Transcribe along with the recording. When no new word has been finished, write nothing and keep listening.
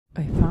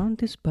I found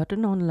this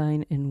button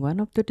online in one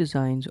of the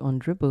designs on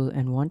Dribble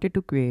and wanted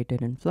to create it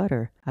in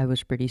Flutter. I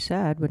was pretty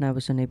sad when I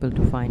was unable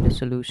to find a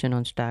solution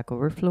on Stack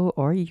Overflow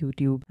or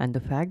YouTube, and the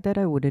fact that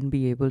I wouldn't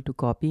be able to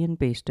copy and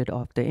paste it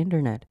off the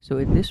internet. So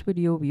in this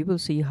video, we will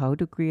see how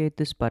to create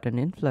this button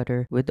in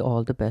Flutter with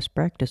all the best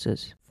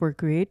practices. For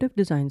creative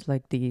designs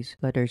like these,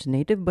 Flutter's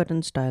native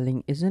button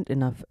styling isn't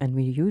enough, and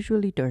we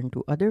usually turn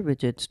to other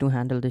widgets to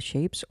handle the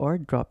shapes or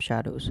drop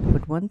shadows.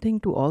 But one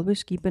thing to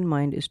always keep in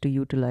mind is to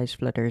utilize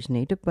Flutter's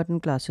native button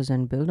classes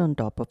and build on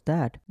top of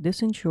that.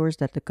 This ensures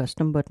that the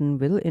custom button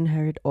will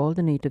inherit all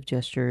the native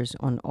gestures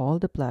on all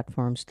the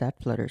platforms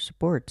that Flutter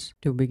supports.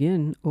 To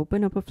begin,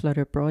 open up a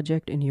Flutter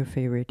project in your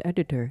favorite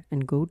editor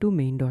and go to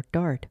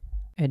main.dart.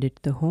 Edit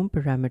the home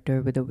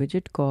parameter with a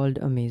widget called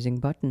Amazing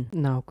Button.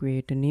 Now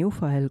create a new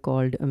file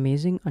called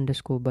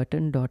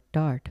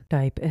amazing_button.dart.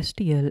 Type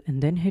stl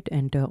and then hit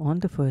enter on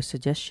the first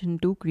suggestion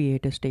to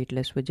create a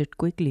stateless widget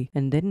quickly,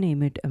 and then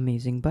name it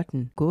Amazing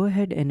Button. Go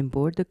ahead and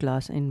import the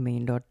class in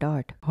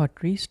main.dart. Hot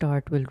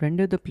restart will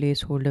render the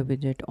placeholder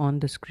widget on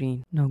the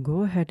screen. Now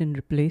go ahead and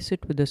replace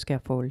it with a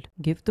scaffold.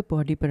 Give the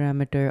body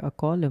parameter a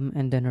column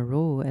and then a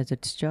row as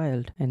its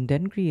child, and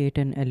then create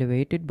an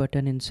elevated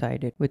button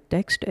inside it with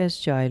text as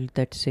child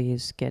that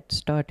says get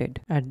started.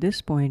 At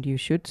this point, you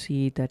should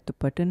see that the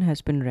button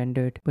has been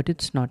rendered, but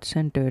it's not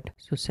centered.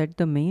 So set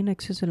the main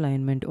axis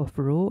alignment of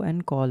row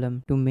and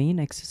column to main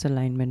axis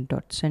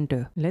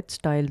alignment.center. Let's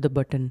style the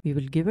button. We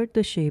will give it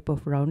the shape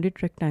of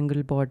rounded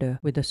rectangle border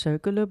with a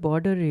circular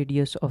border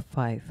radius of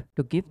 5.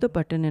 To give the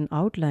button an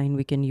outline,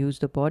 we can use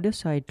the border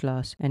side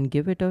class and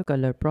give it a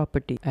color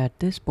property. At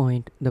this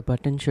point, the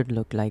button should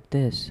look like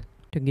this.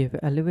 To give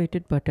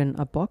elevated button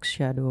a box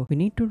shadow, we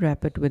need to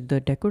wrap it with the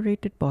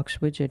decorated box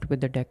widget with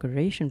the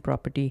decoration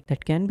property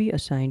that can be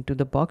assigned to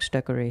the box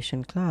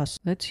decoration class.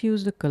 Let's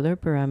use the color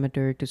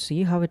parameter to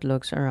see how it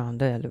looks around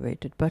the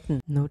elevated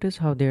button. Notice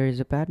how there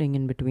is a padding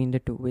in between the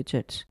two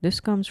widgets.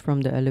 This comes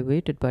from the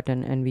elevated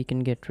button, and we can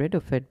get rid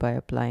of it by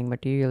applying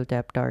material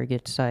tap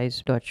target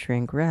size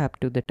 .shrink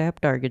wrap to the tap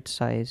target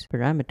size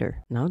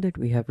parameter. Now that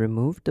we have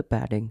removed the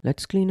padding,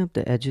 let's clean up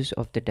the edges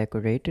of the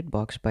decorated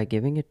box by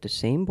giving it the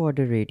same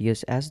border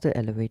radius as the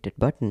elevated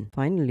button.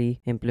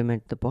 Finally,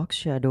 implement the box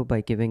shadow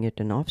by giving it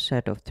an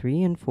offset of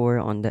 3 and 4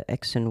 on the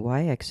X and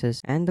Y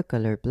axis and the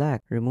color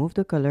black. Remove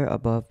the color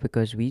above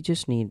because we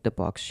just need the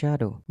box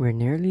shadow. We're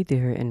nearly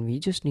there, and we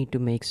just need to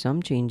make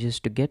some changes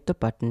to get the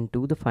button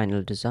to the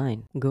final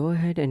design. Go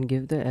ahead and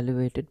give the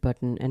elevated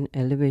button an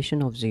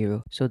elevation of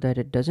 0 so that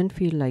it doesn't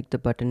feel like the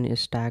button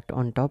is stacked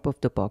on top of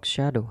the box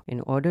shadow.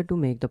 In order to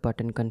make the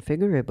button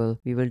configurable,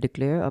 we will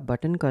declare a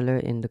button color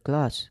in the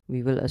class.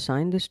 We will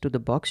assign this to the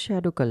box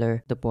shadow color,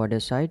 the border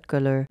side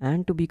color,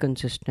 and to be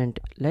consistent,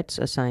 let's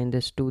assign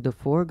this to the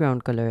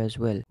foreground color as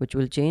well, which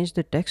will change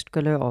the text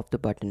color of the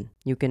button.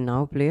 You can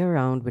now play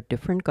around with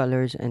different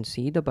colors and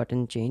see the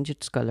button change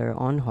its color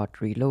on hot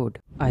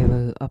reload. I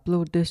will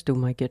upload this to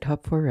my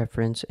GitHub for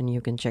reference, and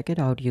you can check it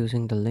out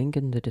using the link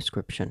in the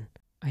description.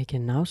 I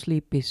can now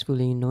sleep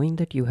peacefully knowing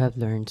that you have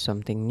learned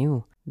something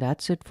new.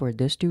 That's it for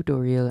this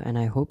tutorial, and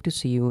I hope to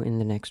see you in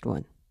the next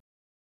one.